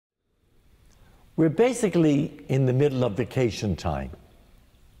We're basically in the middle of vacation time,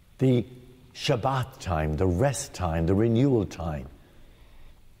 the Shabbat time, the rest time, the renewal time.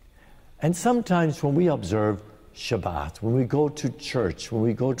 And sometimes when we observe Shabbat, when we go to church, when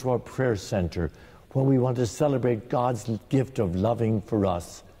we go to our prayer center, when we want to celebrate God's gift of loving for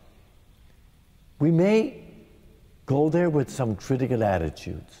us, we may go there with some critical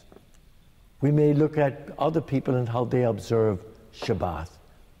attitudes. We may look at other people and how they observe Shabbat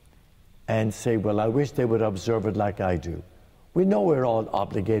and say, well, I wish they would observe it like I do. We know we're all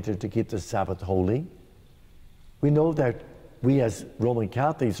obligated to keep the Sabbath holy. We know that we as Roman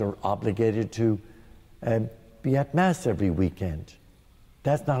Catholics are obligated to be at Mass every weekend.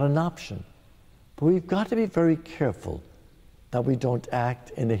 That's not an option. But we've got to be very careful that we don't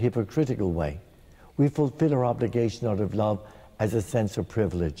act in a hypocritical way. We fulfill our obligation out of love as a sense of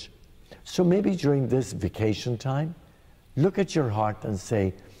privilege. So maybe during this vacation time, look at your heart and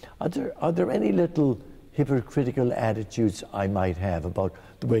say, are there any little hypocritical attitudes I might have about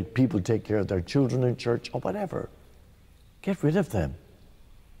the way people take care of their children in church or whatever? Get rid of them.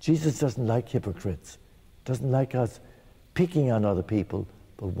 Jesus doesn't like hypocrites, doesn't like us picking on other people,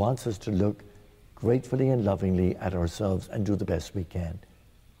 but wants us to look gratefully and lovingly at ourselves and do the best we can.